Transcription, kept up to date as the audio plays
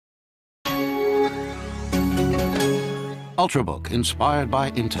Ultrabook, inspired by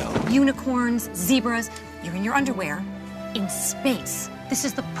Intel. Unicorns, zebras, you're in your underwear, in space. This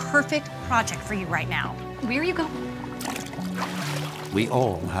is the perfect project for you right now. Where are you going? We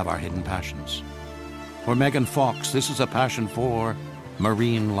all have our hidden passions. For Megan Fox, this is a passion for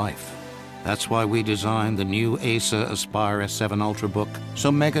marine life. That's why we designed the new ASA Aspire S7 Ultrabook,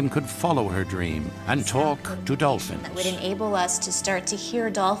 so Megan could follow her dream and talk to dolphins. That would enable us to start to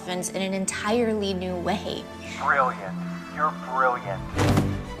hear dolphins in an entirely new way. Brilliant. You're brilliant.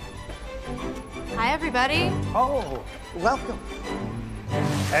 Hi, everybody. Oh, welcome.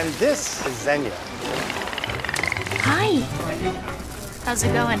 And this is Xenia. Hi. How's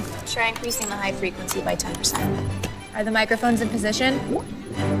it going? Try increasing the high frequency by 10%. Are the microphones in position?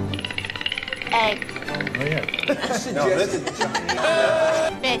 Egg. Oh, yeah. No, this is...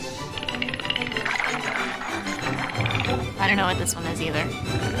 Fish. I don't know what this one is either.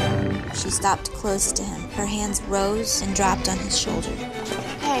 She stopped close to him. Her hands rose and dropped on his shoulder.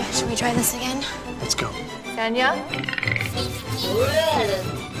 Hey, should we try this again? Let's go. Tanya?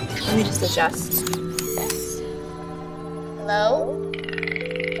 Let me just adjust this. Hello?